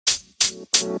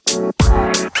What's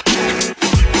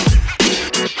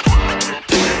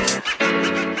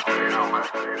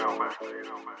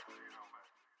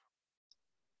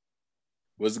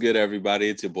good, everybody?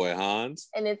 It's your boy Hans.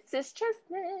 And it's just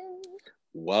Tristan.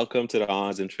 Welcome to the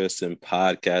Hans and Tristan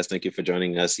podcast. Thank you for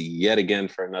joining us yet again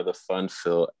for another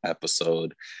fun-filled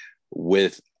episode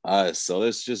with us. So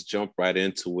let's just jump right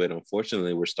into it.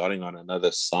 Unfortunately, we're starting on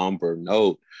another somber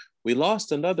note. We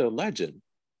lost another legend.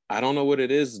 I don't know what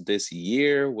it is this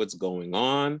year, what's going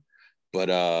on,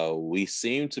 but we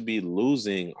seem to be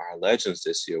losing our legends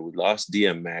this year. We lost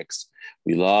DMX,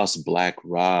 we lost Black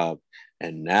Rob,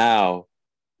 and now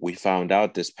we found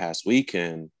out this past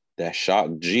weekend that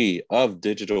Shock G of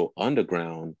Digital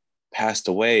Underground passed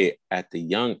away at the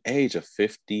young age of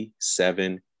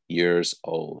 57 years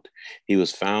old. He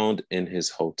was found in his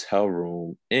hotel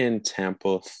room in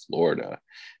Tampa, Florida.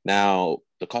 Now,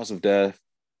 the cause of death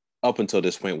up until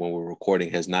this point when we're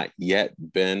recording has not yet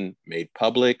been made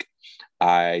public.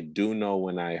 I do know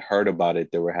when I heard about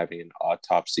it, they were having an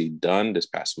autopsy done this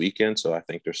past weekend. So I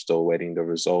think they're still waiting the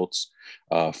results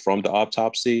from the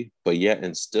autopsy. But yet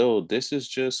and still, this is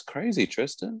just crazy,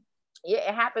 Tristan. Yeah,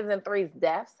 it happens in threes.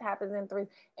 Deaths happens in threes,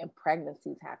 and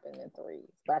pregnancies happen in threes.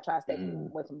 But I try to stay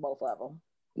with both of them.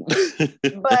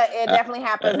 But it definitely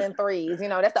happens in threes. You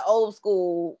know, that's the old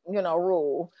school,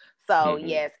 rule. So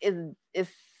yes,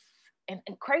 it's and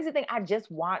crazy thing. I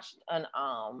just watched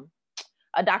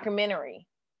a documentary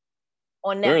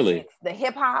on Netflix, Really? the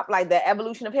hip hop, like the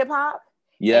evolution of hip hop.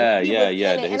 Yeah.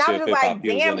 And I was just like,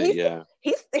 damn, he looking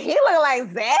like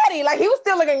Zaddy. Like he was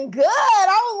still looking good.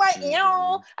 I was like,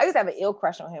 I used to have an ill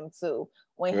crush on him too.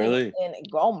 When he was in,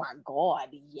 oh my God,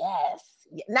 yes.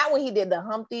 Not when he did the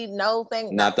Humpty Nose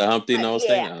thing. Not the Humpty Nose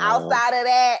thing. Yeah, outside of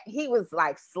that, he was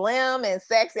like slim and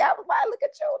sexy. I was like, look at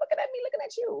you, looking at me, looking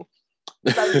at you.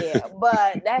 So yeah,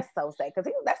 but that's so sad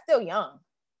because that's still young.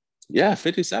 Yeah,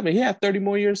 57. He had 30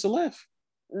 more years to live.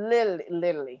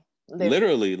 Literally,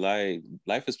 like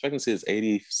life expectancy is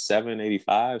 87,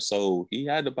 85. So he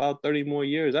had about 30 more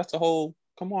years. That's a whole,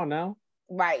 come on now.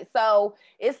 Right. So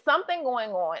it's something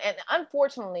going on. And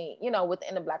unfortunately,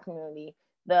 within the Black community,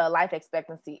 the life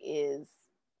expectancy is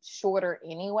shorter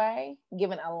anyway,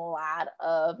 given a lot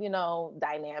of,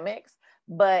 dynamics,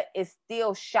 but it's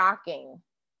still shocking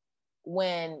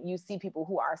when you see people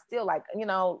who are still like,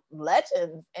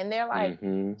 legends and they're like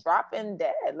dropping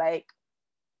dead. Like,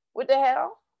 what the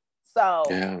hell? So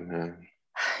yeah, man.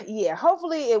 Yeah,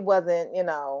 hopefully it wasn't,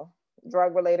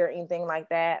 drug related or anything like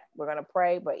that. We're gonna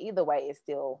pray, but either way, it's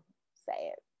still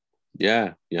sad.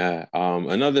 Yeah.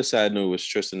 Another sad news was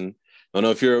Tristan. I don't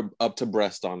know if you're up to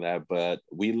breast on that, but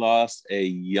we lost a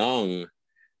young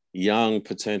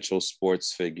potential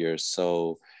sports figure.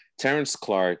 So Terrence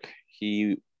Clark,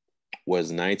 he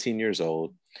was 19 years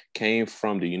old, came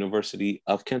from the University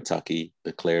of Kentucky,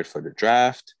 declared for the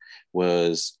draft,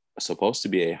 was supposed to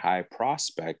be a high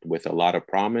prospect with a lot of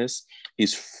promise.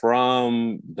 He's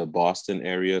from the Boston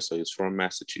area, so he's from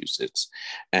Massachusetts.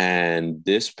 And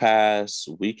this past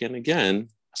weekend, again,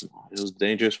 it was a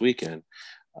dangerous weekend,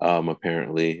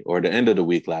 apparently, or the end of the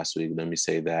week last week, let me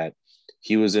say that.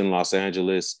 He was in Los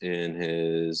Angeles in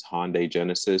his Hyundai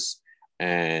Genesis,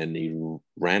 and he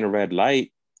ran a red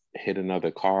light, hit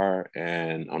another car,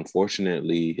 and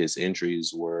unfortunately his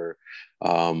injuries were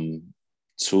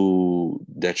too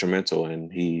detrimental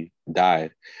and he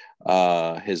died.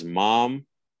 His mom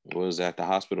was at the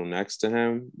hospital next to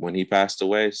him when he passed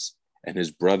away, and his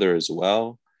brother as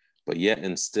well. But yet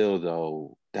and still,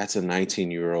 though, that's a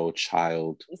 19-year-old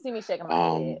child. You see me shaking my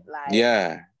head. Like,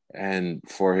 yeah. And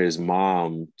for his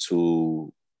mom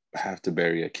to have to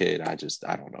bury a kid, I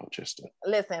don't know.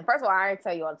 Listen, first of all, I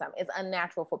tell you all the time, it's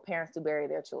unnatural for parents to bury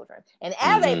their children. And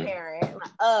as a parent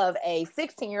of a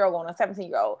 16-year-old and a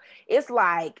 17-year-old, it's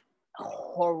like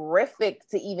horrific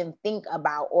to even think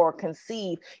about or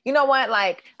conceive. You know what?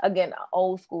 Like, again,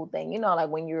 old school thing. Like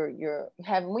when you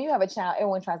have a child,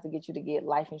 everyone tries to get you to get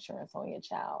life insurance on your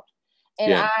child.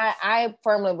 And I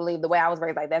firmly believe the way I was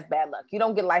raised, like, that's bad luck. You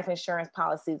don't get life insurance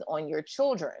policies on your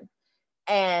children.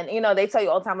 And, they tell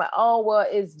you all the time, like, oh, well,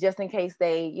 it's just in case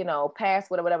they, pass,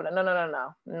 whatever. No.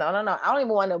 I don't even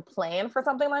want to plan for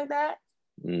something like that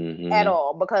at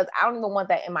all, because I don't even want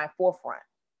that in my forefront.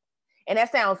 And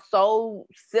that sounds so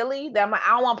silly that I'm like,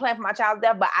 I don't want to plan for my child's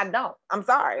death, but I don't. I'm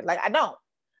sorry. Like, I don't.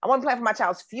 I want to plan for my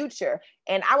child's future,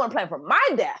 and I want to plan for my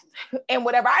death and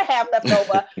whatever I have left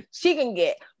over, she can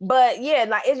get. But yeah,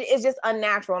 like it's just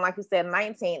unnatural. And like you said,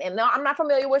 19. And no, I'm not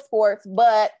familiar with sports,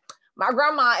 but my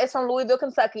grandma is from Louisville,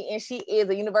 Kentucky, and she is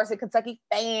a University of Kentucky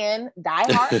fan,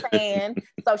 diehard fan.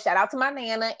 So shout out to my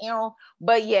Nana.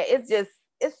 But yeah, it's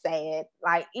sad.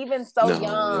 Like, even so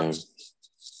young. Yeah.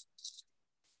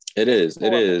 It is.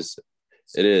 It is.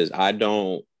 It is. I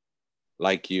don't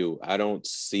like you. I don't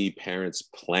see parents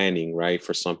planning right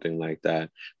for something like that,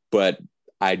 but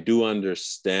I do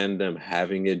understand them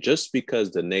having it just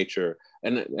because the nature.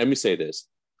 And let me say this: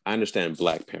 I understand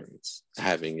Black parents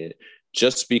having it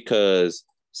just because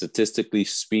statistically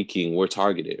speaking, we're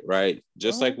targeted, right?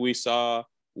 Just like we saw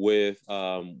with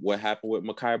what happened with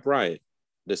Ma'Khia Bryant,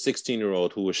 the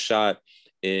 16-year-old who was shot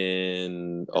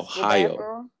in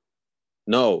Ohio.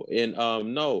 No, in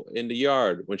the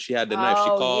yard when she had the knife. She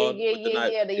called with the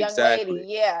knife. The young lady.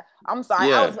 Yeah. I'm sorry.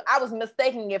 Yeah. I was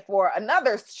mistaking it for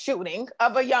another shooting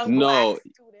of a young Black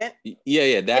student.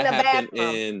 Yeah. That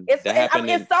happened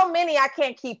it's so many I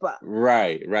can't keep up.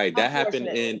 Right. That happened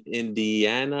in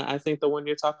Indiana, I think the one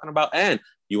you're talking about. And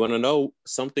you want to know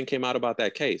something came out about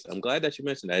that case. I'm glad that you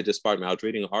mentioned that. It just sparked me. I was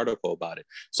reading an article about it.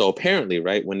 So apparently,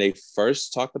 right, when they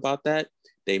first talked about that,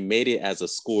 they made it as a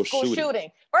school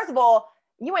shooting. First of all,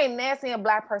 you ain't never seen a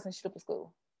Black person shoot up a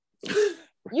school.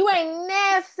 You ain't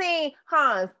never seen,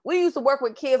 Hans. We used to work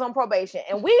with kids on probation,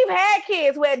 and we've had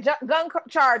kids who had gun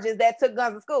charges that took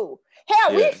guns to school.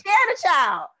 Hell, we shared a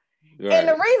child. Right. And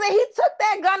the reason he took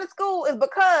that gun to school is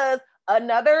because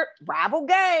another rival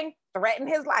gang threatened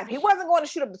his life. He wasn't going to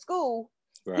shoot up the school.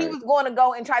 Right. He was going to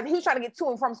go and he was trying to get to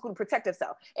and from school to protect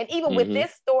himself. And even with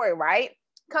this story, right,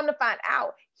 come to find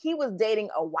out, he was dating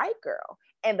a white girl.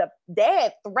 And the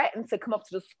dad threatened to come up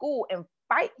to the school and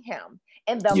fight him.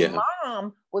 And the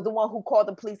mom was the one who called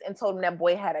the police and told him that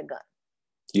boy had a gun.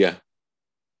 Yeah,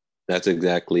 that's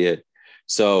exactly it.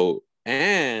 So,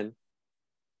 and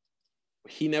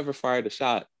he never fired a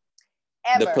shot.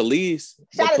 Ever. The police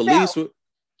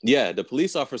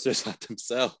officers shot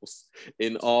themselves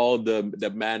in all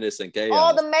the madness and chaos.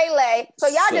 All the melee. So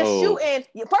y'all just shooting.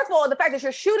 First of all, the fact that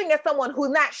you're shooting at someone who's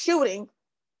not shooting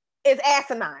is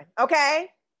asinine, okay?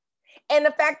 And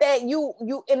the fact that you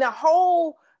in the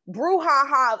whole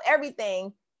brouhaha of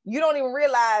everything, you don't even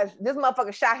realize this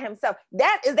motherfucker shot himself.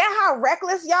 Is that how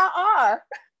reckless y'all are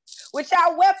with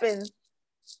y'all weapons?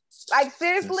 Like,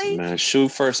 seriously? Man,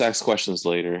 shoot first, ask questions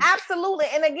later. Absolutely.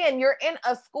 And again, you're in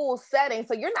a school setting,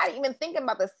 so you're not even thinking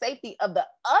about the safety of the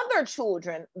other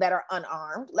children that are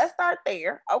unarmed. Let's start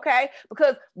there, okay?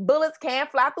 Because bullets can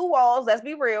fly through walls, let's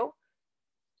be real.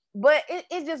 But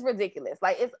it's just ridiculous.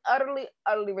 Like, it's utterly,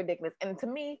 utterly ridiculous. And to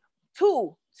me,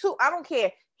 two, I don't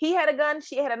care. He had a gun,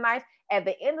 she had a knife. At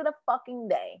the end of the fucking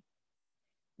day,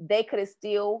 they could have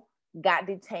still got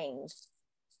detained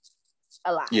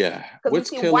alive. Yeah.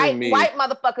 Because we see white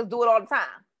motherfuckers do it all the time.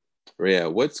 Yeah.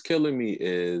 What's killing me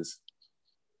is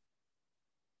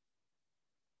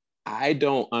I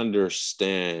don't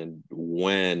understand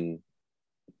when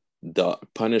the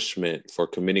punishment for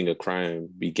committing a crime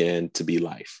began to be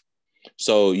life.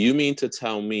 So you mean to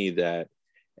tell me that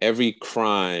every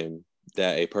crime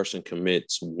that a person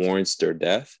commits warrants their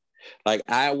death? Like,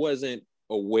 I wasn't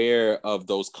aware of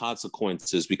those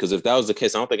consequences, because if that was the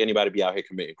case, I don't think anybody would be out here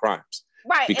committing crimes.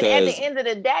 Right. Because and at the end of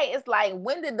the day, it's like,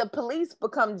 when did the police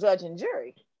become judge and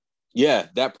jury? Yeah,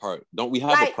 that part. Don't we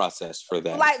have a process for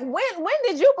that? Like, when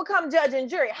did you become judge and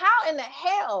jury? How in the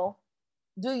hell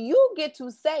do you get to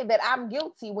say that I'm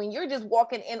guilty when you're just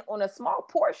walking in on a small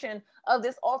portion of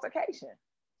this altercation?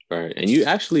 Right. And you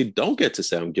actually don't get to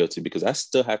say I'm guilty, because I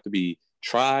still have to be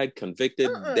tried, convicted.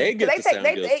 They get to say I'm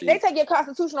guilty. They take your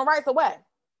constitutional rights away.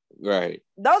 Right.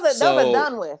 Those are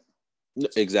done with.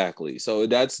 Exactly. So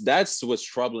that's what's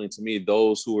troubling to me.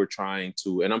 Those who are trying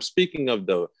to, and I'm speaking of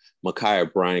the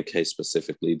Ma'Khia Bryant case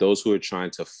specifically, those who are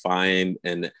trying to find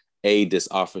and aid this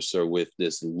officer with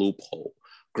this loophole.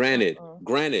 Granted,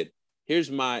 here's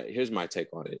my take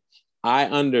on it. I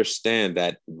understand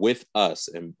that with us,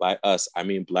 and by us, I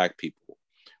mean Black people,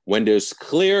 when there's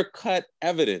clear-cut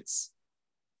evidence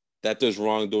that there's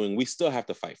wrongdoing, we still have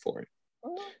to fight for it.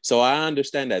 So I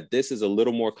understand that this is a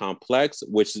little more complex,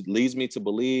 which leads me to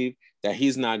believe that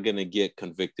he's not going to get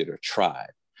convicted or tried.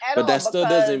 But that still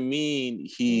doesn't mean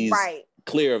he's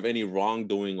clear of any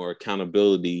wrongdoing or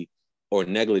accountability or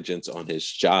negligence on his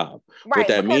job. Right. What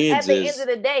that means at the end of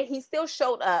the day, he still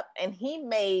showed up and he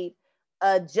made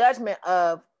a judgment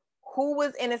of who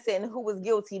was innocent and who was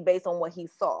guilty based on what he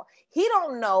saw. He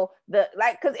don't know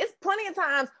because it's plenty of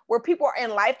times where people are in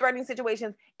life-threatening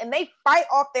situations and they fight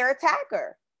off their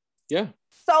attacker. Yeah.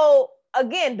 So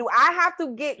again, do I have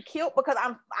to get killed because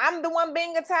I'm the one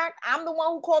being attacked? I'm the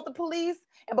one who called the police,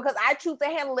 and because I choose to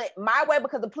handle it my way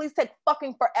because the police take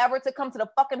fucking forever to come to the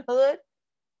fucking hood.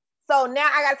 So now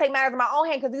I gotta take matters in my own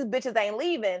hand because these bitches ain't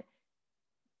leaving.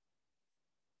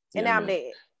 And now I'm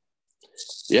dead.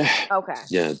 Yeah. Okay.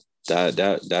 Yeah.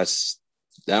 That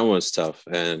one's tough.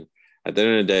 And at the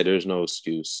end of the day, there's no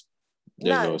excuse.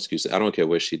 There's no excuse. I don't care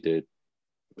what she did.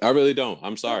 I really don't.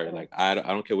 I'm sorry. Mm-hmm. Like, I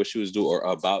don't care what she was doing or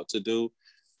about to do.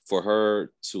 For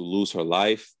her to lose her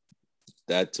life,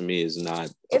 that to me is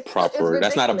not proper.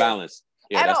 That's not a balance.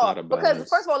 Yeah, that's not a balance. Because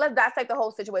first of all, let's dissect the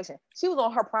whole situation. She was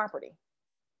on her property.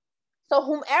 So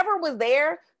whomever was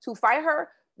there to fight her,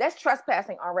 that's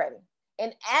trespassing already.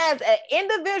 And as an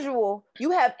individual,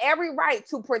 you have every right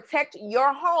to protect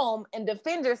your home and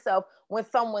defend yourself when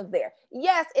someone's there.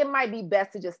 Yes, it might be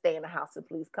best to just stay in the house if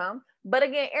police come. But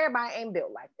again, everybody ain't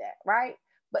built like that, right?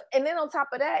 But and then on top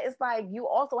of that, it's like you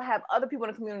also have other people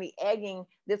in the community egging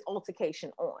this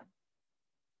altercation on,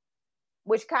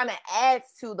 which kind of adds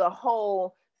to the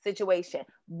whole situation.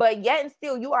 But yet and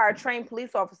still, you are a trained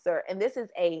police officer, and this is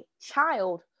a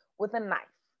child with a knife.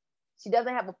 She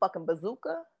doesn't have a fucking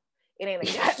bazooka. It ain't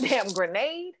a goddamn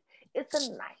grenade. It's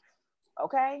a knife.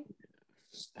 Okay?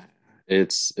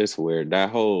 It's weird.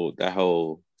 That whole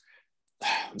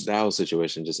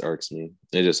situation just irks me.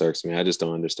 It just irks me. I just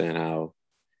don't understand how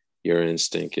your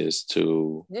instinct is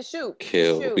to just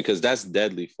kill, because that's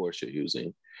deadly force you're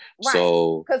using. Right.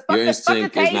 So your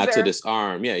instinct is not to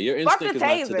disarm. Yeah, your instinct is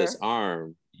not to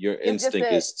disarm. Your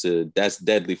instinct is that's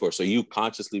deadly force. So you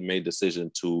consciously made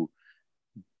decision to,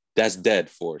 that's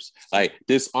dead force. Like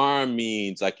disarm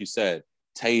means, like you said,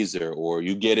 taser, or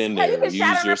you get in there, you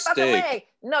use your stick.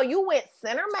 No, you went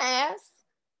center mass.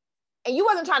 And you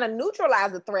wasn't trying to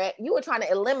neutralize the threat. You were trying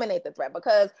to eliminate the threat,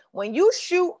 because when you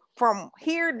shoot from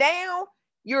here down,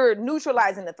 you're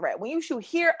neutralizing the threat. When you shoot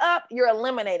here up, you're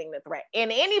eliminating the threat.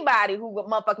 And anybody who would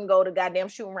motherfucking go to goddamn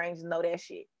shooting range know that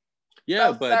shit.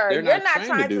 Yeah, so, but sir, they're not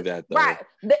trained to do that though. Right.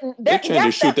 They're trained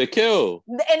to shoot to kill.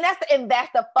 And that's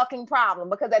the fucking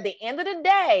problem, because at the end of the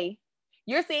day,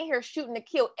 you're sitting here shooting to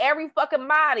kill every fucking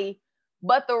body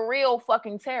but the real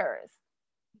fucking terrorists.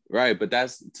 Right, but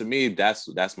that's, to me, that's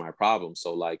my problem.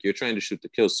 So like, you're trying to shoot to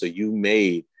kill. So you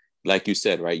made, like you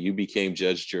said, right, you became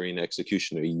judge, jury, and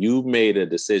executioner. You made a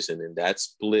decision in that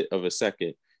split of a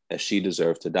second that she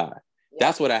deserved to die. Yeah.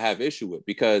 That's what I have issue with,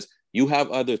 because you have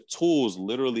other tools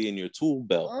literally in your tool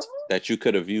belt that you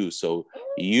could have used. So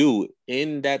you,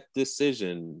 in that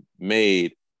decision,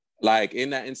 made, like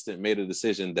in that instant, made a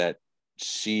decision that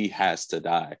she has to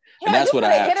die. Yeah, and that's what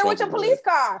I have. Hit her with your police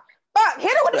car. Fuck,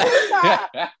 hit her with a police car.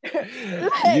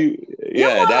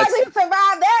 You're more likely to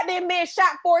survive that than being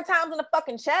shot 4 times in the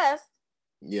fucking chest.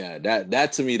 Yeah,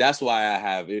 that to me, that's why I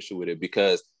have issue with it,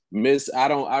 because I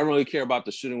don't really care about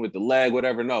the shooting with the leg,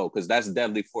 whatever. No, because that's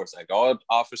deadly force. Like, all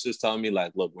officers telling me,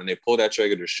 like, look, when they pull that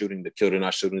trigger, they're shooting to kill. They're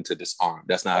not shooting to disarm.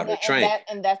 That's not how they're trained.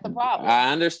 And that's the problem.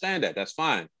 I understand that. That's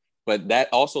fine. But that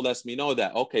also lets me know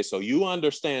that, okay, so you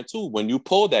understand too, when you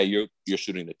pull that, you're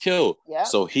shooting to kill. Yep.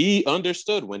 So he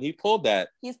understood when he pulled that,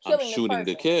 I'm shooting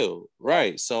to kill.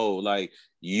 Right. So like,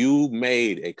 you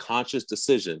made a conscious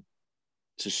decision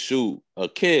to shoot a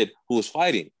kid who was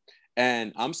fighting.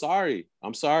 And I'm sorry,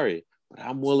 but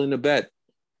I'm willing to bet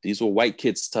these were white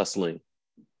kids tussling.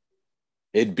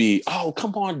 It'd be, oh,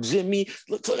 come on, Jimmy,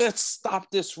 let's stop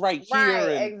this right here.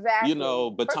 And, exactly. You know,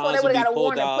 batons would be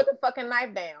pulled out. Put the fucking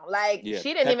knife down. Like,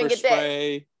 she didn't even get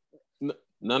spray. That.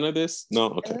 None of this?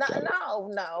 No, okay.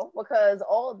 No, because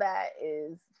all of that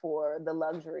is for the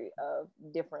luxury of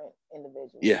different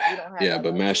individuals. Yeah,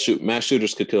 but mass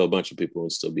shooters could kill a bunch of people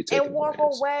and still be taken and walk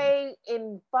away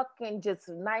and fucking just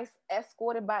nice,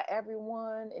 escorted by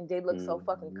everyone, and they look so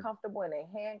fucking comfortable in their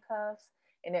handcuffs.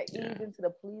 And they're eased into the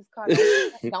police car.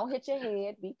 Don't hit your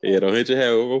head. Be careful. Yeah, don't hit your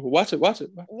head. Watch it.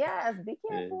 Yes, be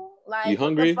careful. Yeah. Like, you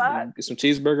hungry? Get some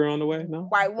cheeseburger on the way? No?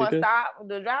 Right, one stop,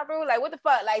 the drive-thru. Like, what the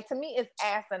fuck? Like, to me, it's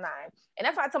asinine. And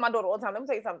that's why I tell my daughter all the time, let me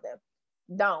tell you something.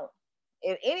 Don't.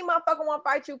 If any motherfucker want to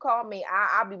fight you, call me.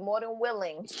 I'll be more than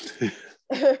willing.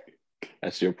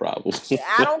 That's your problem.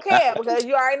 I don't care, because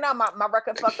you already know my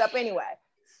record fucked up anyway.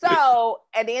 So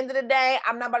at the end of the day,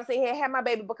 I'm not about to say, hey, have my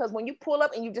baby, because when you pull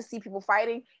up and you just see people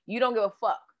fighting, you don't give a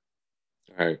fuck.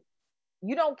 All right.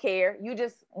 You don't care. You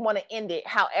just want to end it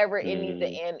however it needs to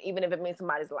end, even if it means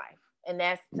somebody's life. And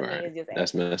that's, to me, is just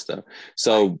that's messed up.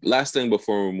 So last thing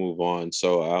before we move on.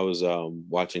 So I was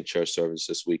watching church service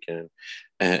this weekend,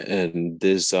 and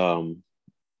this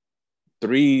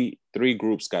three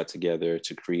groups got together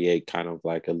to create kind of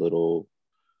like a little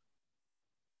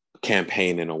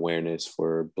campaign and awareness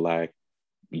for Black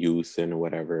youth and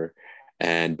whatever.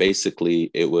 And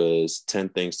basically it was 10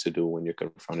 things to do when you're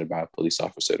confronted by a police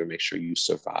officer to make sure you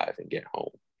survive and get home.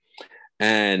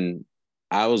 And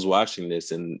I was watching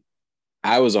this and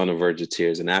I was on the verge of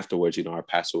tears. And afterwards, you know, our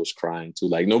pastor was crying too.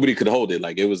 Like, nobody could hold it.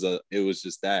 Like, it was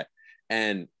just that.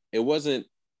 And it wasn't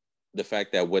the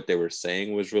fact that what they were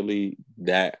saying was really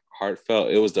that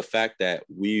heartfelt. It was the fact that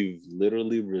we've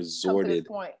literally resorted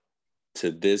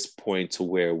to this point to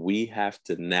where we have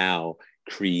to now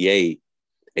create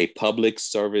a public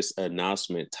service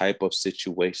announcement type of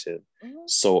situation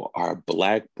so our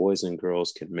Black boys and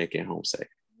girls can make it home safe.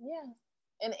 Yeah.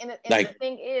 And like, the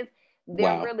thing is,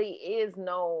 there really is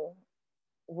no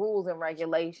rules and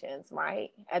regulations,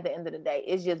 right? At the end of the day,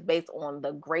 it's just based on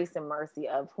the grace and mercy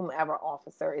of whomever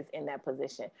officer is in that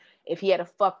position. If he had a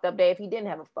fucked up day, if he didn't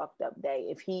have a fucked up day,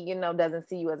 if he, doesn't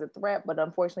see you as a threat, but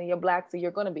unfortunately you're Black, so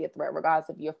you're going to be a threat regardless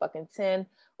if you're fucking 10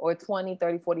 or 20,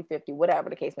 30, 40, 50, whatever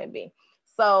the case may be.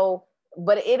 So,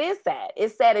 but it is sad.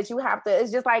 It's sad that you have to,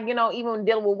 it's just like, even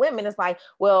dealing with women, it's like,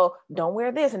 well, don't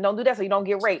wear this and don't do that so you don't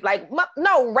get raped. Like,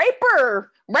 no,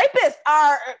 rapists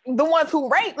are the ones who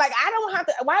rape. Like,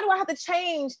 why do I have to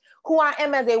change who I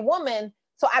am as a woman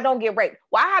so I don't get raped?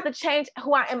 Why I have to change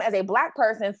who I am as a Black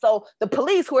person so the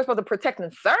police who are supposed to protect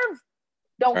and serve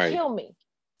don't kill me?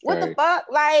 What the fuck?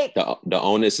 Like, the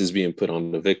onus is being put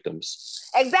on the victims.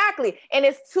 Exactly. And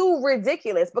it's too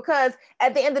ridiculous because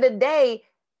at the end of the day,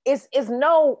 it's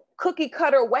no cookie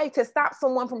cutter way to stop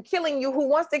someone from killing you who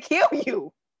wants to kill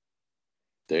you.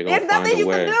 There's nothing you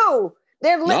can do.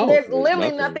 There's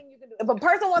literally nothing you can do. If a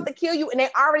person wants to kill you and they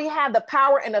already have the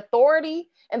power and authority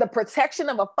and the protection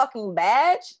of a fucking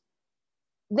badge,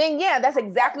 then yeah, that's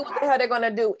exactly what the hell they're gonna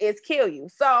do, is kill you.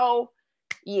 So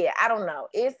yeah, I don't know.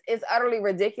 It's utterly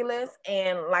ridiculous.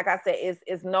 And like I said,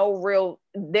 it's no real,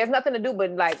 there's nothing to do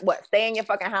but like stay in your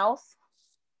fucking house.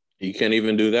 You can't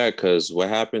even do that because what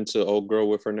happened to old girl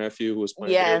with her nephew who was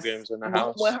playing video games in the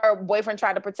house? When her boyfriend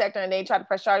tried to protect her and they tried to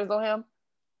press charges on him.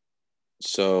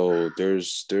 So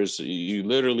there's you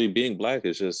literally being Black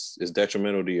is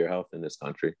detrimental to your health in this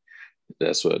country.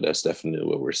 That's definitely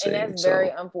what we're saying. And that's very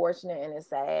unfortunate and it's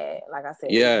sad. Like I said.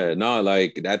 Yeah, no,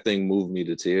 like that thing moved me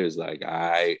to tears. Like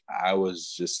I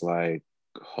was just like,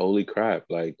 holy crap.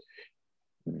 Like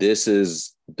this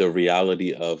is the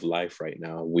reality of life right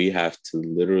now. We have to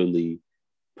literally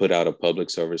put out a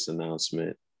public service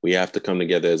announcement. We have to come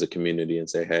together as a community and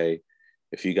say, hey,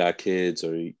 if you got kids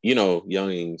or,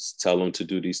 youngings, tell them to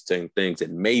do these same things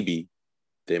and maybe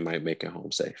they might make it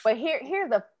home safe. But here's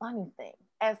the funny thing.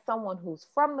 As someone who's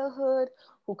from the hood,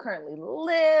 who currently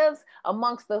lives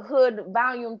amongst the hood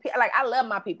volume, like I love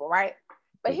my people, right?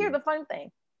 But here's the funny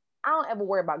thing. I don't ever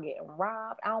worry about getting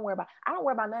robbed. I don't worry about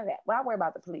none of that. But I worry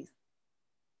about the police.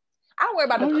 I don't worry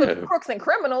about the crooks and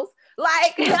criminals.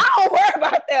 Like, I don't worry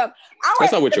about them.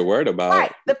 That's not what you're worried about.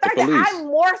 Right. The fact that I'm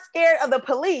more scared of the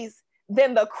police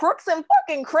than the crooks and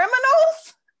fucking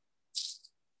criminals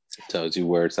tells you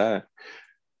where it's at.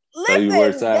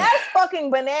 Listen, that's fucking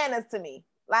bananas to me.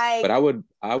 Like, but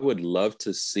I would love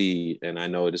to see, and I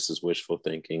know this is wishful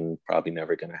thinking, probably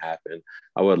never going to happen.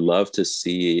 I would love to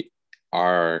see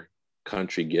our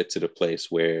country get to the place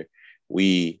where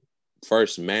we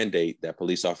first mandate that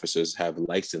police officers have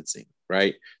licensing,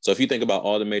 right? So if you think about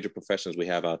all the major professions we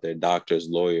have out there, doctors,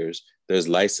 lawyers, there's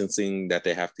licensing that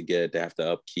they have to get, they have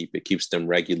to upkeep. It keeps them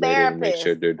regulated and make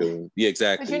sure they're doing,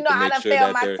 exactly. Because I done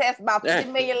failed my test about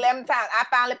 50 million 11 times. I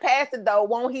finally passed it though.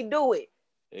 Won't he do it?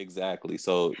 Exactly.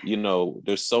 So,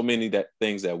 there's so many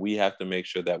things that we have to make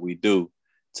sure that we do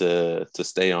to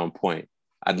stay on point.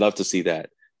 I'd love to see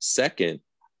that. Second,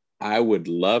 I would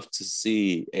love to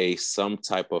see some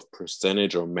type of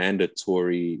percentage or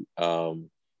mandatory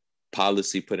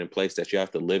policy put in place that you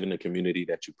have to live in the community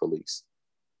that you police.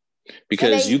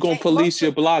 Because you're going to police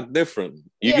your block differently.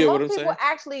 You get what I'm saying? Most people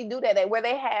actually do that, where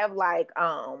they have like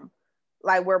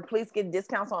where police get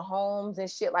discounts on homes and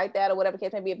shit like that or whatever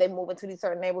case may be if they move into these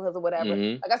certain neighborhoods or whatever.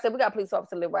 Like I said, we got police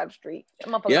officers live right up the street.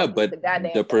 Yeah, but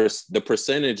the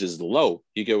percentage is low.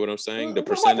 You get what I'm saying? The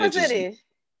percentage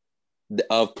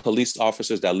of police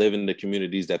officers that live in the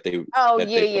communities that they police.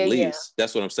 Yeah.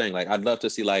 That's what I'm saying. Like, I'd love to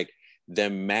see like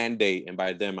them mandate, and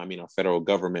by them I mean a federal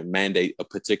government mandate a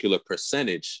particular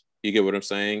percentage. You get what I'm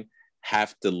saying?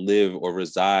 Have to live or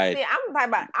reside. See, I'm talking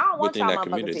about. I don't want y'all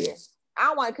motherfuckers here. I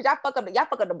don't want, because y'all fuck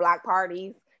up the block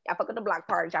parties. Y'all fuck up the block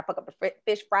parties. Y'all fuck up the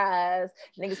fish fries.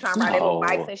 Niggas trying to ride their little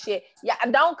bikes and shit. Yeah,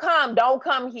 don't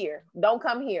come here. Don't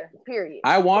come here. Period.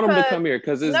 I want them to come here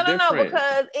because it's different. No,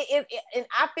 because and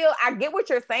I get what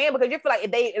you're saying, because you feel like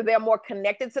if they're more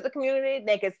connected to the community,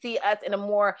 they can see us in a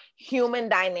more human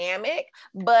dynamic.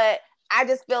 But I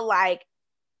just feel like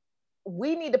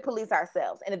we need to police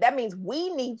ourselves. And if that means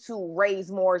we need to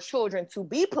raise more children to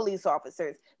be police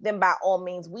officers, then by all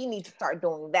means, we need to start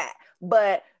doing that.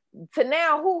 But to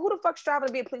now, who the fuck's striving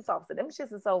to be a police officer? Them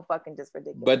shits is so fucking just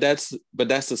ridiculous. But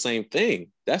that's the same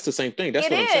thing. That's the same thing. That's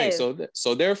what I'm saying.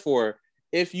 So therefore,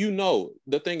 if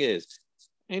the thing is,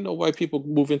 Ain't no white people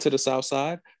moving to the South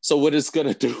Side. So what it's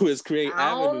gonna do is create avenues.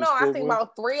 I don't know. I seen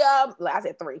about 3 of them. I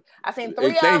said 3. I seen 3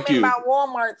 of them in about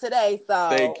Walmart today. So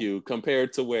thank you.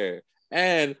 Compared to where?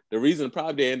 And the reason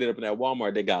probably they ended up in that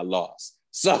Walmart, they got lost.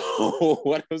 So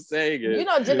what I'm saying is,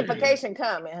 gentrification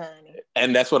coming, honey.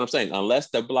 And that's what I'm saying. Unless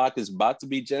the block is about to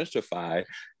be gentrified,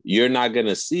 you're not going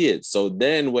to see it. So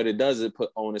then what it does is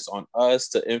put onus on us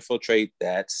to infiltrate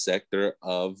that sector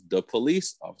of the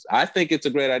police office. I think it's a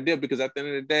great idea because at the end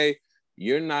of the day,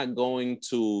 you're not going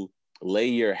to lay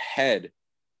your head,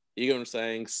 you know what I'm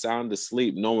saying, sound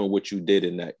asleep knowing what you did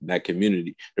in that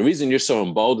community. The reason you're so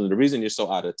emboldened, the reason you're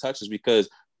so out of touch is because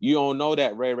you don't know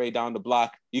that Ray Ray down the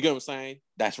block. You get what I'm saying?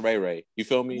 That's Ray Ray. You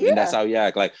feel me? Yeah. And that's how you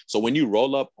act. Like, so when you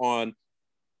roll up on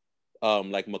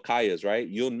like Makaya's, right?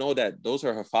 You'll know that those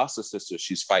are her foster sisters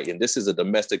she's fighting. This is a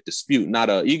domestic dispute,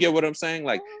 not a, you get what I'm saying?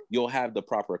 Like, you'll have the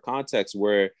proper context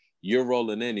where you're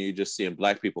rolling in and you're just seeing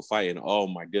Black people fighting. Oh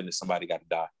my goodness, somebody got to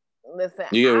die. Listen,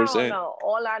 I don't know.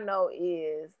 All I know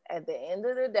is at the end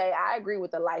of the day, I agree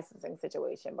with the licensing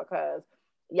situation because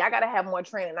y'all got to have more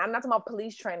training. I'm not talking about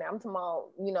police training. I'm talking about,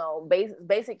 you know,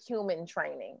 basic human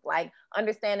training, like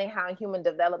understanding how human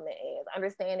development is,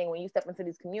 understanding when you step into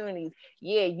these communities,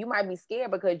 yeah, you might be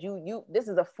scared because you this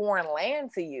is a foreign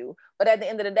land to you. But at the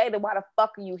end of the day, then why the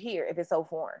fuck are you here if it's so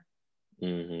foreign?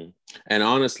 Mm-hmm. And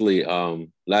honestly,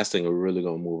 last thing, we're really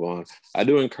going to move on. I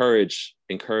do encourage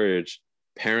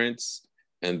parents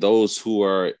and those who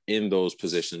are in those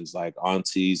positions, like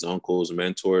aunties, uncles,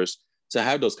 mentors, to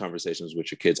have those conversations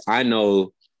with your kids. I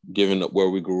know, given where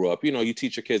we grew up, you know, you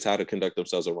teach your kids how to conduct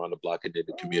themselves around the block and in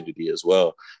the community as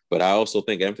well. But I also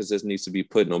think emphasis needs to be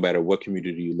put no matter what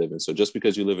community you live in. So just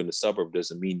because you live in the suburb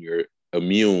doesn't mean you're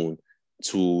immune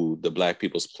to the Black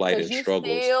people's plight and struggles.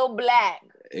 You're still Black.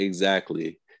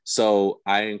 Exactly. So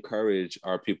I encourage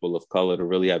our people of color to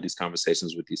really have these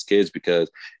conversations with these kids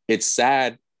because it's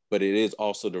sad, but it is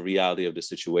also the reality of the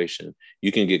situation.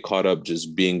 You can get caught up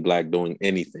just being Black, doing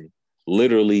anything.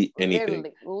 Literally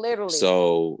anything. Literally.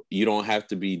 So you don't have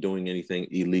to be doing anything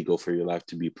illegal for your life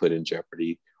to be put in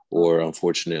jeopardy or,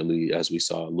 unfortunately, as we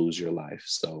saw, lose your life.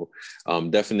 So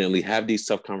definitely have these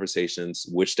tough conversations,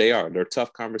 which they're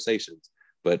tough conversations.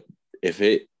 But if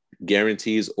it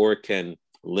guarantees or can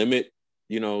limit,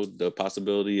 you know, the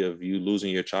possibility of you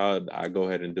losing your child, I go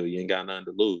ahead and do it. You ain't got nothing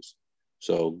to lose.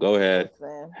 So go ahead,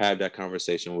 have that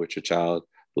conversation with your child.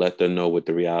 Let them know what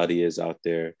the reality is out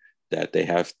there, that they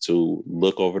have to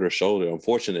look over their shoulder,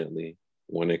 unfortunately,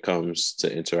 when it comes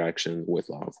to interaction with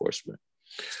law enforcement.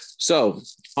 So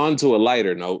on to a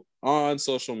lighter note, on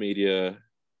social media,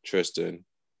 Tristan,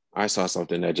 I saw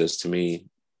something that just, to me,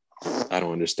 I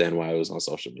don't understand why it was on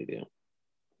social media.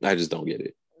 I just don't get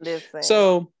it. Listen.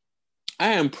 So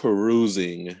I am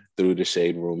perusing through the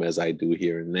shade room as I do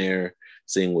here and there,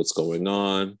 seeing what's going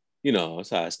on. You know, that's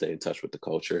how I stay in touch with the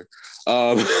culture.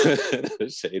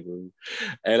 Shade room.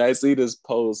 And I see this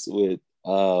post with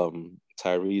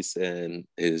Tyrese and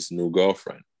his new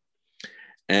girlfriend.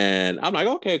 And I'm like,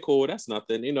 okay, cool. That's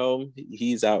nothing. You know,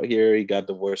 he's out here. He got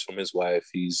divorced from his wife.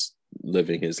 He's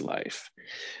living his life.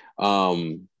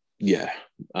 Yeah,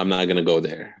 I'm not going to go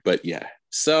there. But yeah.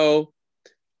 So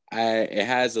it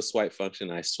has a swipe function.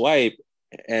 I swipe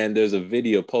and there's a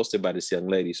video posted by this young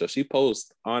lady. So she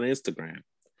posts on Instagram,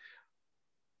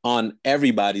 on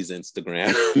everybody's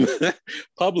Instagram,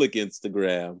 public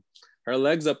Instagram, her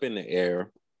legs up in the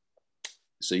air.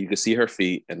 So you can see her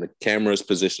feet and the camera is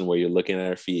positioned where you're looking at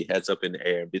her feet, heads up in the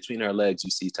air. Between her legs,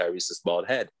 you see Tyrese's bald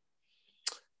head.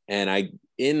 And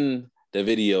in the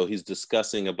video, he's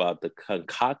discussing about the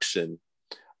concoction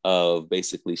of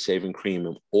basically shaving cream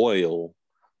and oil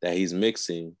that he's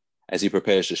mixing as he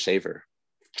prepares to shave her.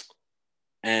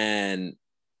 And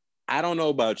I don't know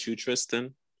about you,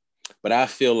 Tristan, but I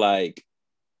feel like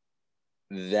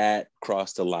that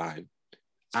crossed the line.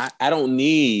 I don't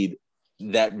need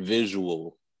that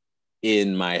visual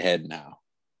in my head now.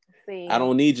 See. I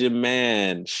don't need your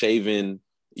man shaving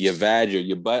your vag or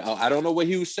your butt. I don't know what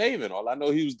he was shaving. All I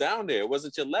know, he was down there. It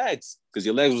wasn't your legs, because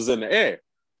your legs was in the air.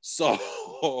 So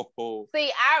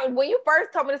see, when you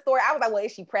first told me the story, I was like, well,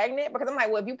 is she pregnant? Because I'm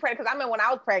like, well, if you pregnant, because I remember when I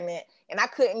was pregnant and I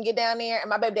couldn't get down there and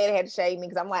my baby daddy had to shave me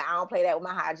because I'm like, I don't play that with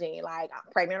my hygiene. Like,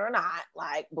 I'm pregnant or not,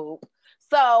 like, boop.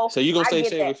 So you gonna say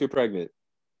shave if you're pregnant?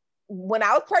 When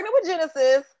I was pregnant with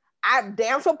Genesis, I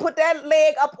damn sure put that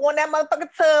leg up on that motherfucking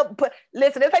tub. But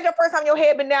listen, this ain't your first time your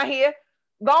head been down here.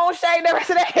 Go on, shave the rest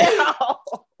of that hair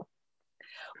off.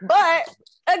 But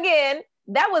again,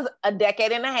 that was a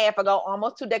decade and a half ago,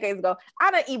 almost 2 decades ago.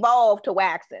 I done evolved to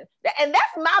waxing. And that's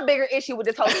my bigger issue with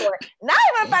this whole story. Not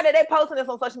even the fact that they posting this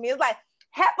on social media. It's like,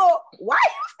 Heifer, why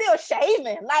are you still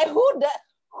shaving? Like,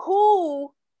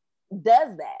 who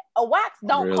does that. A wax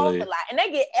don't cost Really? a lot, and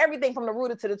they get everything from the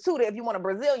rooter to the tutor. If you want a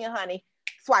Brazilian, honey,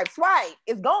 swipe,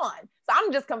 it's gone. So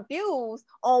I'm just confused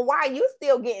on why you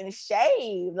still getting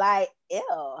shaved. Like,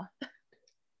 ew.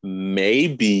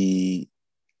 Maybe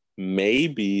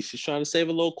she's trying to save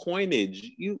a little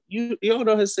coinage. You don't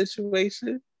know her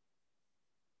situation.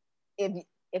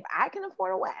 If I can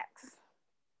afford a wax,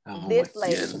 Oh, this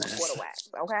lady can afford a wax.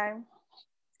 Okay.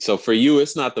 So for you,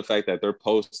 it's not the fact that they're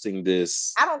posting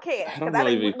this. I don't care. I don't know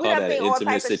if you call that an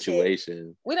intimate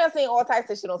situation. We done seen all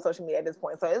types of shit on social media at this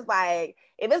point. So it's like,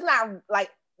 if it's not like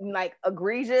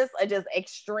egregious or just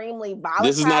extremely volatile.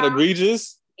 This is not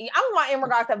egregious? I'm talking in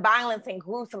regards to violence and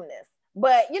gruesomeness.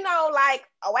 But, you know, like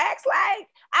a wax, like,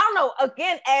 I don't know.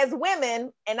 Again, as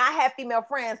women, and I have female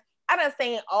friends, I done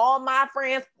seen all my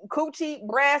friends, coochie,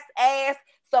 breast, ass.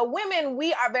 So women,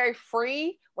 we are very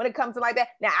free when it comes to like that.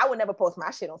 Now, I would never post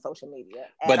my shit on social media.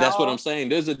 But that's what I'm saying.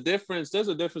 There's a difference. There's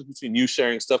a difference between you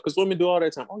sharing stuff, because women do all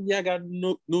that time. Oh yeah, I got a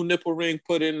new nipple ring,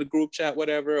 put in the group chat,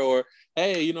 whatever. Or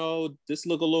hey, you know, this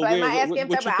look a little weird. What you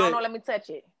think? I don't know. Let me touch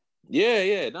it.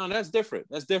 Yeah. No, that's different.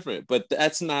 But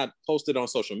that's not posted on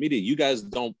social media. You guys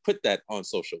don't put that on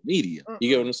social media. You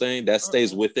get what I'm saying? That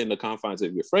stays within the confines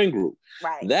of your friend group.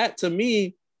 Right. That, to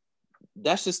me,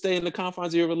 that should stay in the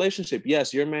confines of your relationship.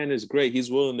 Yes, your man is great.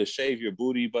 He's willing to shave your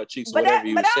booty, butt cheeks, whatever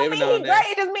you shaving down there.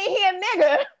 It just mean he a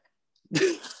nigga. Let me tell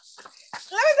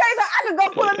you something. I could go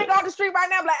pull a nigga off the street right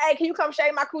now and be like, hey, can you come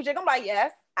shave my coochie? I'm like,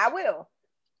 yes, I will.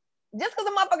 Just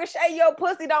because a motherfucker shave your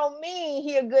pussy don't mean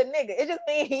he a good nigga. It just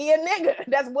means he a nigga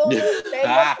that's willing to shave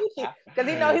your coochie.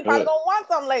 Because he know he probably gonna want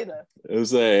something later. I'm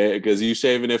saying, because you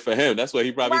shaving it for him. That's what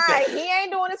he probably right. He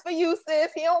ain't doing this for you,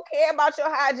 sis. He don't care about your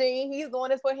hygiene. He's doing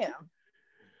this for him.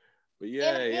 But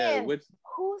yeah.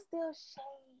 Who still shaves?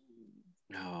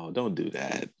 No, don't do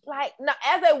that. Like, no,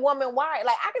 as a woman, why?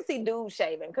 Like, I can see dudes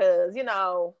shaving because, you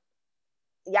know,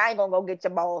 y'all ain't gonna go get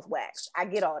your balls waxed. I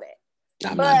get all that.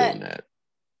 I'm not doing that.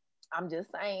 I'm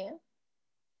just saying.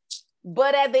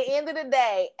 But at the end of the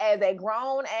day, as a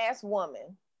grown ass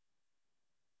woman,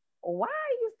 why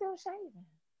are you still shaving?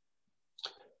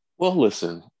 Well,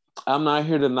 listen, I'm not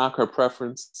here to knock her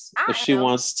preference. If she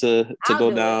wants to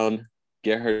go down,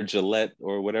 get her Gillette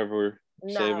or whatever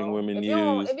shaving women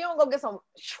use. If you don't go get some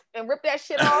and rip that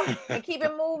shit off and keep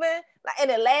it moving, like,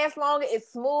 and it lasts longer,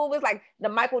 it's smooth. It's like the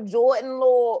Michael Jordan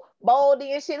little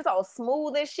baldy and shit. It's all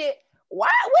smooth and shit.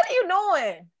 Why? What are you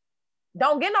doing?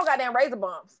 Don't get no goddamn razor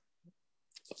bumps.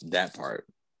 That part.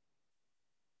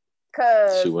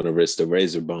 Cause she want to risk the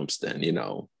razor bumps, then, you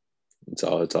know, it's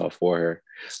all for her.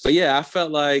 But yeah, I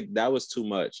felt like that was too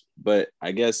much. But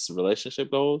I guess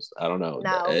relationship goals, I don't know.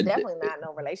 No, definitely not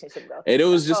no relationship goals. And it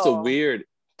was just a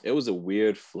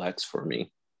weird flex for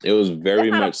me. It was very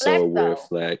much so a weird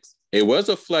flex. It was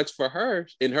a flex for her.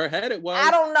 In her head, it was. I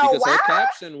don't know because why. Her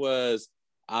caption was,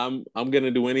 I'm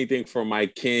gonna do anything for my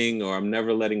king, or I'm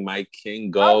never letting my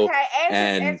king go. Okay,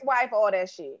 and his ex-wife, all that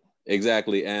shit.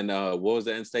 Exactly. And what was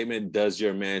the end statement? Does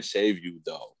your man shave you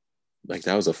though? Like,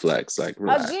 that was a flex. Like,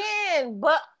 relax. Again,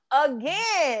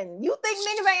 you think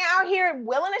niggas ain't out here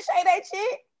willing to shave that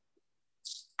shit?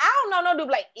 I don't know no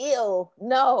dude like, ew,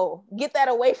 no, get that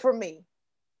away from me.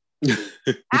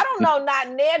 I don't know not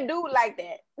near dude like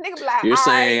that. Nigga be like, you're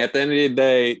saying at the end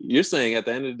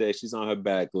of the day, she's on her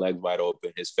back, legs wide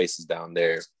open, his face is down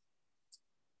there.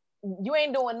 You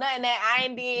ain't doing nothing that I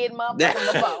ain't did,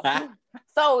 motherfucker, before.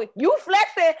 So you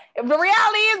flexing. The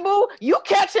reality is, boo, you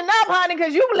catching up, honey,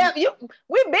 because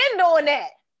we've been doing that.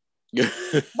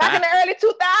 Back in the early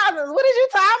 2000s. What is you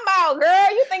talking about,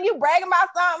 girl? You think you bragging about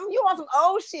something? You want some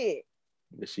old shit.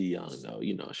 But she young though.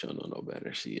 You know, she don't know no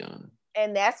better. She young.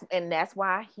 And that's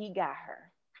why he got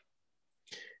her.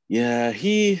 Yeah,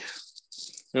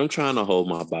 I'm trying to hold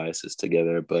my biases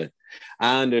together, but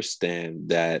I understand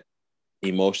that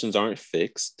emotions aren't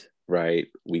fixed, right?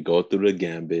 We go through the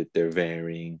gambit, they're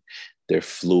varying, they're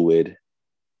fluid,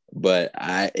 but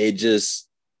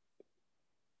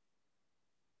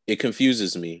it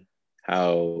confuses me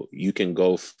how you can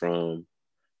go from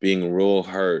being real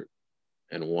hurt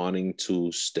and wanting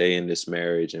to stay in this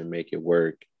marriage and make it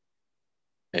work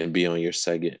and be on your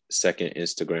second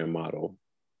Instagram model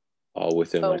all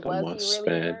within like a month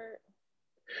span.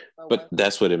 But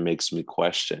that's what it makes me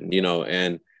question, you know,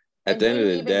 and at the end of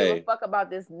the day, give a fuck about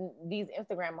these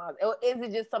Instagram models. Or is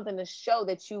it just something to show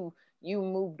that you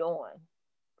moved on?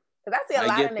 Because I see a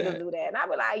lot of niggas do that, and I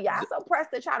be like, y'all so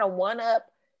pressed to try to one up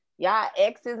y'all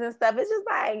exes and stuff. It's just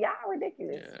like, y'all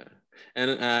ridiculous. Yeah,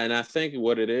 and I think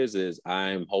what it is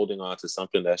I'm holding on to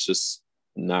something that's just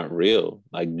not real,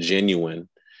 like genuine.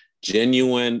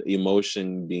 genuine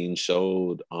emotion being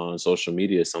showed on social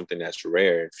media is something that's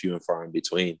rare and few and far in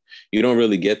between. You don't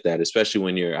really get that, especially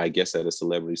when you're, I guess, at a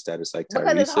celebrity status like Tyrese.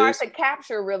 Because it's hard to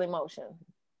capture real emotion.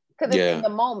 Because it's in the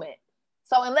moment.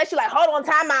 So unless you're like, hold on,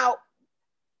 time out.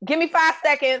 Give me 5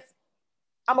 seconds.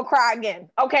 I'm gonna cry again.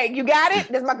 Okay, you got it?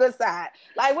 This is my good side.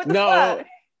 Like, what the fuck?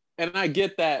 And I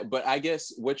get that, but I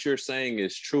guess what you're saying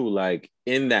is true. Like,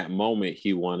 in that moment,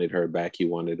 he wanted her back. He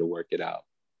wanted to work it out.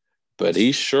 But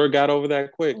he sure got over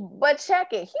that quick. But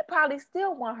check it. He probably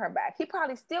still want her back. He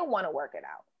probably still want to work it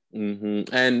out.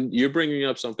 Mm-hmm. And you're bringing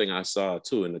up something I saw,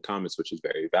 too, in the comments, which is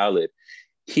very valid.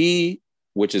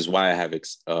 Which is why I have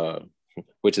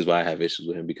issues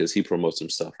with him, because he promotes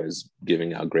himself as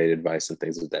giving out great advice and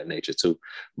things of that nature too.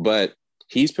 But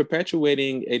he's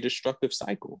perpetuating a destructive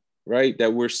cycle, right?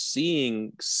 That we're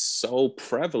seeing so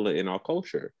prevalent in our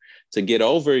culture. To get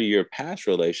over your past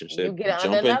relationship,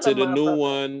 jump into the new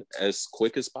one as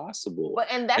quick as possible. But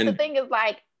that's the thing is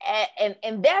like,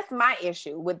 and that's my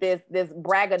issue with this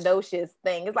braggadocious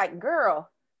thing. It's like, girl,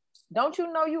 don't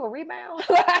you know you a rebound?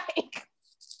 Like,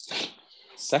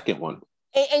 second one.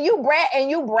 And you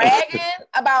bragging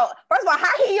about, first of all,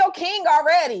 how he your king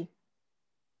already?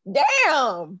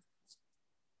 Damn.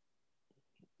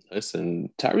 Listen,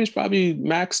 Tyrese probably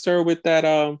maxed her with that.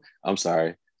 I'm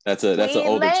sorry. That's an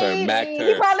older term. Macked her.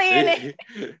 He probably in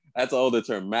it. That's an older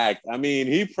term. Macked. I mean,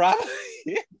 he probably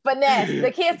finesse.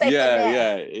 The kids say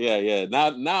finesse.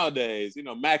 Yeah. Nowadays,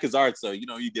 Mac is art, so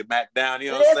you get Mac down.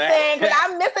 You know what I'm saying? Because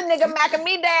I miss a nigga macking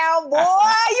me down,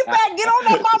 boy. You better get on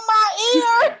up on my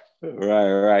ear.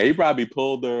 Right. He probably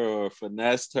pulled her or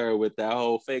finessed her with that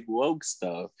whole fake woke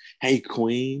stuff. Hey,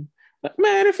 queen.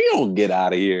 Man, if you don't get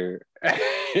out of here.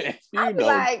 If you don't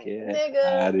like, get nigga,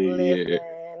 out of here.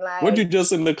 Like, weren't you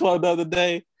just in the club the other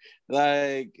day?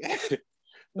 Like,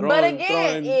 but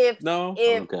again,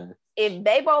 if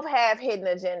they both have hidden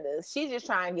agendas, she's just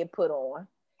trying to get put on.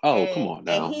 Oh, come on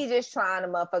now. And he's just trying to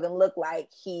motherfucking look like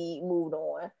he moved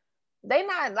on. They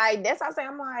not like, that's what I'm saying.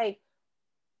 I'm like,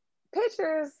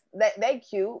 pictures that they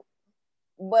cute,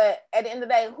 but at the end of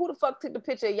the day, who the fuck took the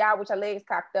picture of y'all with your legs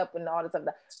cocked up and all this stuff?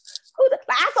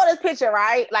 I saw this picture,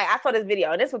 right? Like, I saw this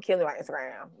video, and this would kill me on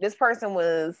Instagram. This person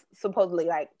was supposedly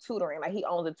like tutoring, like he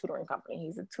owns a tutoring company.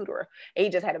 He's a tutor, and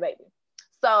he just had a baby.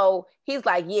 So he's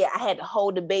like, yeah, I had to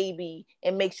hold the baby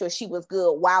and make sure she was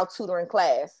good while tutoring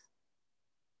class.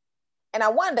 And I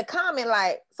wanted to comment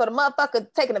like, so the motherfucker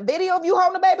taking a video of you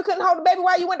holding the baby couldn't hold the baby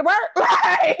while you went to work?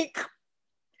 Like,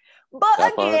 but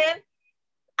that again,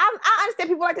 I understand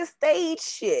people like to stage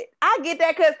shit. I get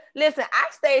that because, listen, I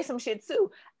stage some shit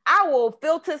too. I will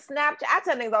filter Snapchat. I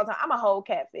tell niggas all the time, I'm a whole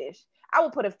catfish. I will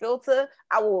put a filter.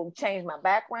 I will change my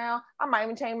background. I might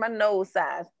even change my nose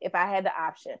size if I had the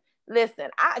option. Listen,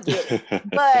 I get it,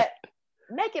 but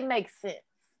make it make sense.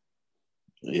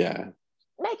 Yeah.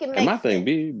 Make it make sense. And my thing,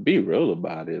 be real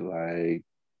about it. Like,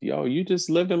 yo, you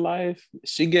just living life.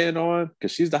 She getting on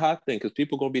because she's the hot thing. Because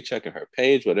people gonna be checking her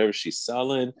page, whatever she's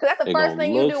selling. Because that's the first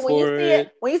thing you do when you see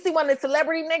it. When you see one of the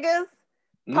celebrity niggas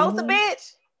post a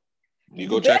bitch, you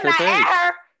go check her page.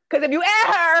 Because if you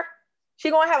add her, she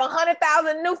gonna have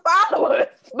 100,000 new followers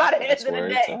by the end of the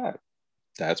day.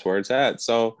 That's where it's at.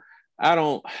 So I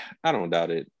don't doubt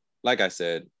it. Like I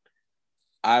said,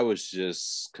 I was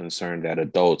just concerned that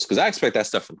adults, because I expect that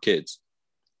stuff from kids.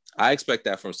 I expect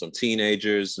that from some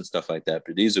teenagers and stuff like that,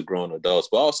 but these are grown adults.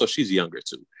 But also, she's younger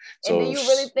too. So and do you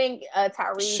really think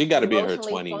Tyrese? She got to be in her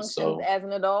 20s. So as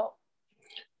an adult,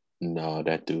 no,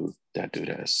 that dude,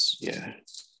 that's yeah.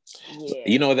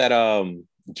 You know that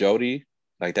Jody,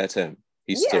 like that's him.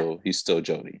 He's still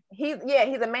Jody. He's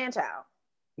a man child.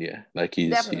 Yeah, like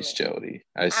he's Jody.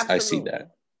 I see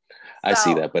that. I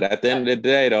see that. But at the end of the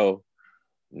day, though,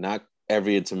 not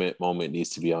every intimate moment needs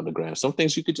to be on the gram. Some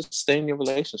things you could just stay in your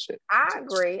relationship. I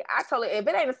agree. I totally. If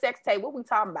it ain't a sex tape, what we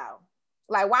talking about?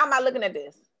 Like, why am I looking at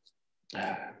this?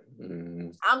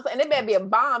 I'm saying it better be a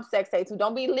bomb sex tape too.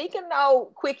 Don't be leaking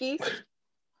no quickies.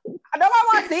 I don't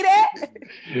want to see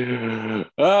that.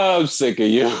 Oh, I'm sick of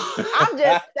you. I'm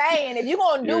just saying, if you're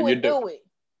gonna do it, do it.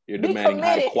 You're demanding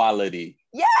high quality.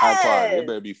 Yes. High quality. It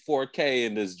better be 4K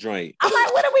in this joint. I'm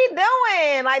like, what are we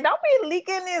doing? Like, don't be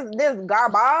leaking this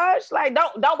garbage. Like,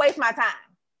 don't waste my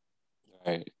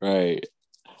time. Right.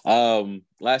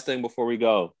 Last thing before we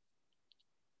go.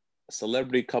 A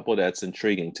celebrity couple that's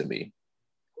intriguing to me.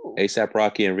 Ooh. A$AP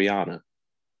Rocky and Rihanna.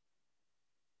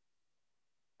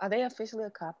 Are they officially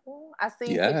a couple? I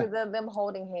see pictures of them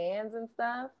holding hands and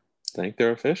stuff. I think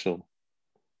they're official.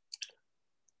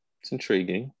 It's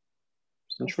intriguing.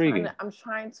 I'm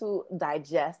trying to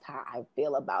digest how I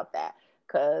feel about that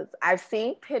because I've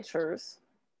seen pictures.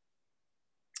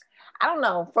 I don't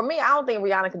know. For me, I don't think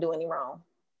Rihanna can do any wrong.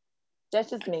 That's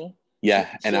just me. Yeah,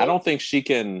 and I don't think she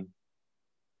can.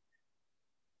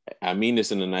 I mean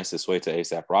this in the nicest way to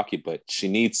ASAP Rocky, but she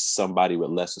needs somebody with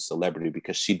less of celebrity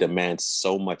because she demands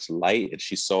so much light and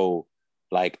she's so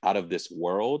like out of this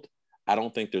world. I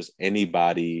don't think there's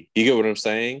anybody, you get what I'm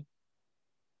saying,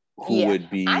 who would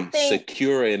be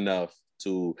secure enough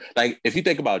to, like, if you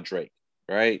think about Drake,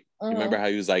 right? You remember how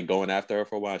he was like going after her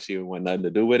for a while? She didn't want nothing to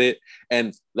do with it.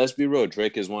 And let's be real,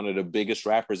 Drake is one of the biggest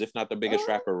rappers, if not the biggest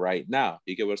rapper right now.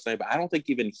 You get what I'm saying? But I don't think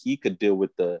even he could deal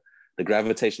with the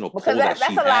gravitational pull that's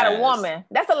a lot of woman.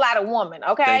 That's a lot of woman.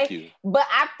 Okay. Thank you. But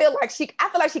I feel like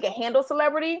she can handle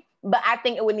celebrity, but I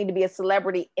think it would need to be a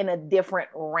celebrity in a different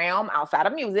realm outside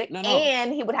of music.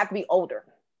 And he would have to be older.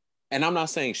 And I'm not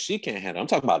saying she can't handle. I'm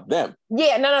talking about them.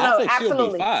 Yeah, no,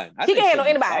 absolutely. She can handle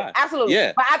anybody. Fine. Absolutely.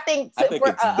 Yeah. But I think for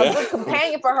a good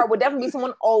companion for her would definitely be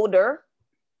someone older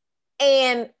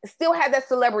and still have that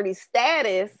celebrity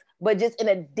status, but just in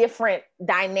a different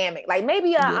dynamic. Like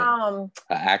maybe an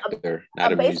actor,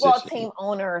 not a baseball team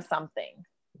owner or something.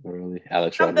 Really?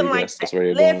 Alex Rodriguez. Something like that. That's where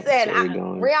you're going. Listen,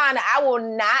 Rihanna, I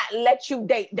will not let you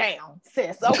date down,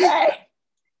 sis, okay?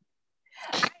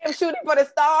 I am shooting for the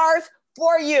stars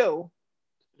for you.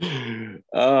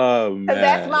 Oh, man.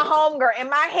 That's my homegirl. In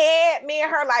my head, me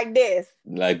and her like this.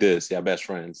 Like this, yeah, best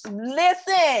friends.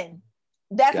 Listen,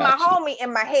 that's my homie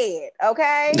in my head,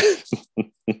 okay?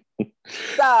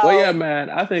 So, well, yeah, man,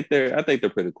 I think they're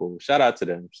pretty cool. Shout out to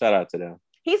them.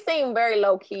 He seemed very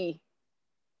low key.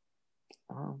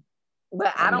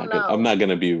 But I don't know. I'm not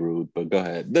gonna be rude, but go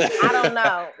ahead. I don't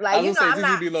know. Like, I was gonna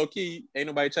say, be low key. Ain't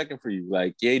nobody checking for you.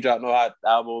 Like, he ain't dropped no hot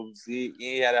albums. He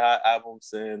ain't had a hot album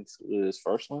since his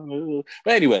first one.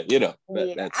 But anyway,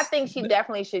 I think she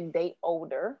definitely should date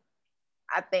older.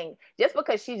 I think just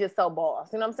because she's just so boss.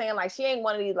 You know what I'm saying? Like, she ain't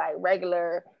one of these like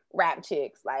regular rap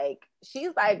chicks. Like, she's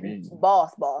like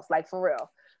boss, like for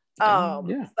real. So,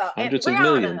 hundreds of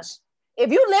millions. If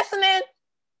you listening,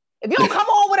 if you don't come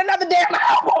on with another damn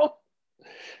album.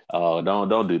 Oh,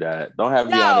 don't do that. Don't have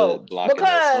Rihanna blocking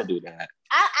us. Don't do that.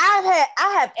 I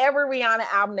have every Rihanna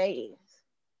album there is.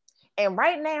 And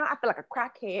right now, I feel like a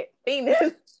crackhead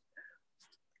fiend.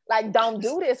 Like, don't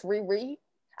do this, Riri.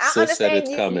 I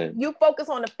understand you focus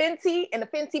on the Fenty and the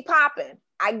Fenty popping.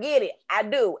 I get it. I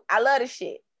do. I love the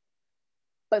shit.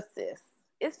 But sis,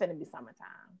 it's finna be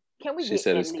summertime. Can we? She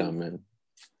said it's coming.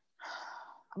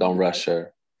 Don't rush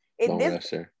her.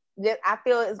 Rush her. I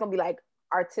feel it's gonna be like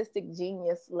artistic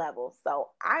genius level, so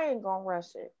I ain't gonna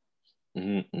rush it.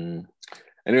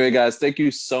 Anyway, guys, thank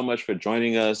you so much for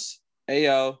joining us. Hey,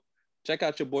 yo, check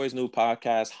out your boy's new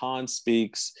podcast, Han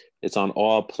Speaks. It's on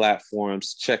all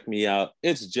platforms. Check me out.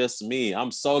 It's just me.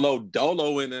 I'm solo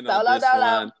doloing in on this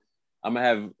one. I'm gonna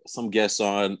have some guests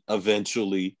on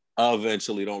eventually.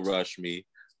 Don't rush me,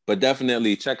 but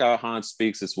definitely check out Han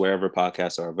Speaks. It's wherever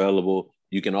podcasts are available.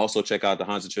 You can also check out the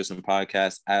Hans and Tristan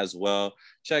podcast as well.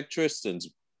 Check Tristan's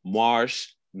Marsh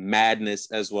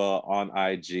Madness as well on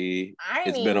IG.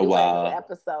 It's been a while.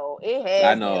 Episode. It has.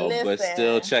 I know, but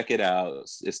still check it out.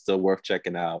 It's still worth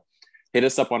checking out. Hit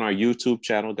us up on our YouTube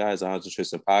channel, guys, the Hans and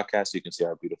Tristan podcast. You can see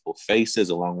our beautiful faces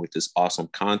along with this awesome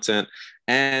content.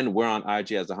 And we're on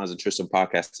IG as the Hans and Tristan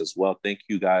podcast as well. Thank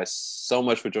you guys so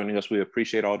much for joining us. We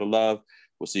appreciate all the love.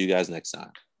 We'll see you guys next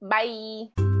time.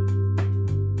 Bye.